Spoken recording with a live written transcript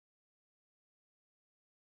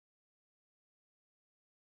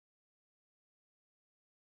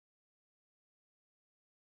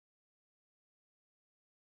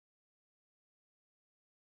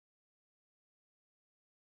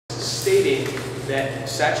stating that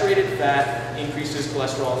saturated fat increases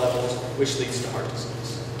cholesterol levels, which leads to heart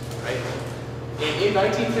disease, right? In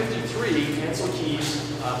 1953, Ansel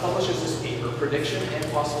Keys publishes this paper, Prediction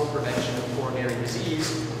and Possible Prevention of Coronary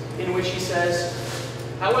Disease, in which he says,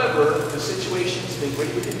 however, the situation has been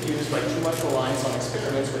greatly confused by too much reliance on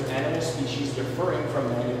experiments with animal species differing from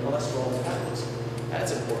man in cholesterol metabolism.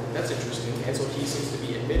 That's important. That's interesting. Ansel Keys seems to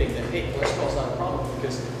be admitting that, hey, cholesterol is not a problem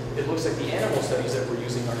because it looks like the animal studies that we're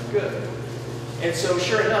using aren't good. And so,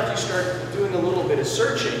 sure enough, you start doing a little bit of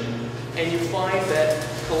searching, and you find that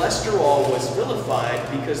cholesterol was vilified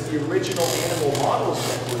because the original animal models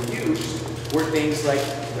that were used were things like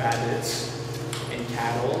rabbits and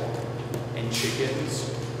cattle and chickens.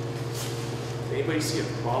 Does anybody see a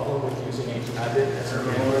problem with using a rabbit as an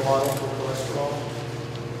animal model for cholesterol?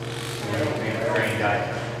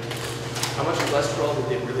 Diet. How much cholesterol did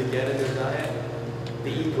they really get in their diet?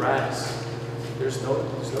 They eat grass. There's no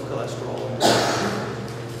cholesterol in it,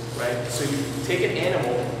 right? So you take an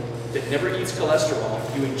animal that never eats cholesterol,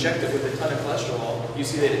 you inject it with a ton of cholesterol, you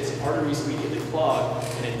see that its arteries immediately clog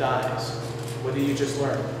and it dies. What did you just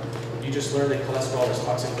learn? You just learned that cholesterol is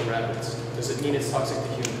toxic to rabbits. Does it mean it's toxic to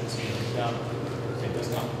humans? No, it does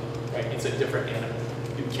not. Right? It's a different animal.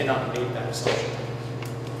 You cannot make that assumption.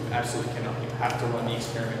 You absolutely cannot. You have to run the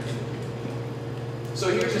experiment in the human being. So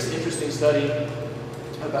here's this interesting study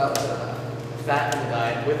about fat in the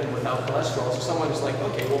diet with and without cholesterol. So someone is like,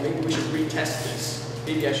 okay, well maybe we should retest this.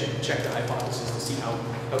 Maybe I should check the hypothesis to see how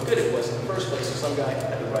good it was in the first place. So some guy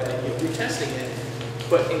had the right idea of retesting it,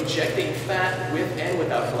 but injecting fat with and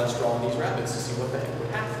without cholesterol in these rabbits to see what the heck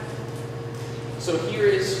would happen. So here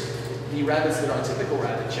is the rabbits that are on typical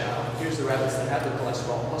rabbit chow. Here's the rabbits that have the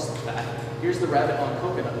cholesterol plus the fat. Here's the rabbit on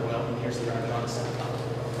coconut oil, and here's the rabbit on avocado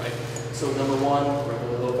oil, right? So number one,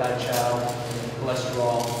 regular low-fat chow,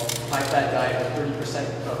 cholesterol, high-fat diet with 30%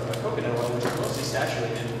 of coconut oil, which is mostly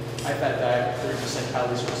saturated, high-fat diet with 30%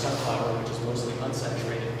 calories from sunflower, which is mostly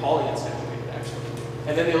unsaturated, polyunsaturated actually.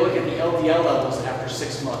 And then they look at the LDL levels after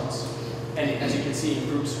 6 months. And as you can see, in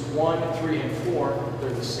groups 1, 3, and 4, they're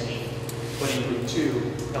the same. But in group 2,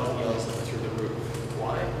 LDL is through the roof.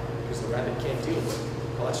 Why? Because the rabbit can't deal with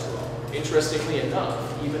cholesterol. Interestingly enough,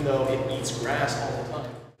 even though it eats grass all the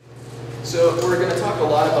time. So we're going to talk a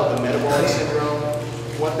lot about the metabolic syndrome.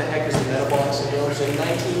 What the heck is the metabolic syndrome? So in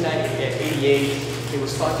 1988, it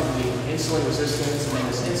was thought to be insulin resistance, and then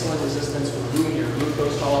this insulin resistance would ruin your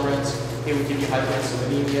glucose tolerance. It would give you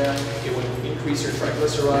hyperinsulinemia. It would increase your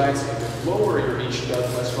triglycerides. It would lower your HDL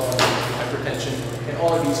cholesterol, hypertension, and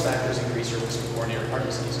all of these factors increase your risk of coronary heart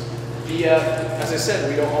disease. As I said,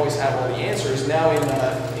 we don't always have all the answers. Now in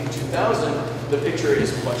 2000, the picture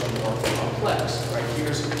is much more complex. Right?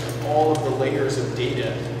 Here's all of the layers of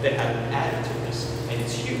data that have been added to this, and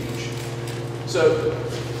it's huge. So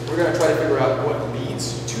we're going to try to figure out what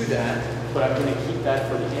leads to that, but I'm going to keep that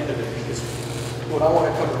for the end of it because what I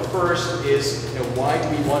want to cover first is, why do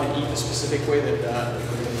we want to eat the specific way that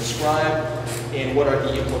we're going to describe, and what are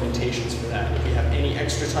the implementations for that. If we have any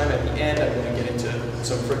extra time at the end, I'm going to get into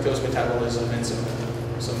some fructose metabolism and some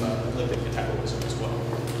lipid metabolism as well.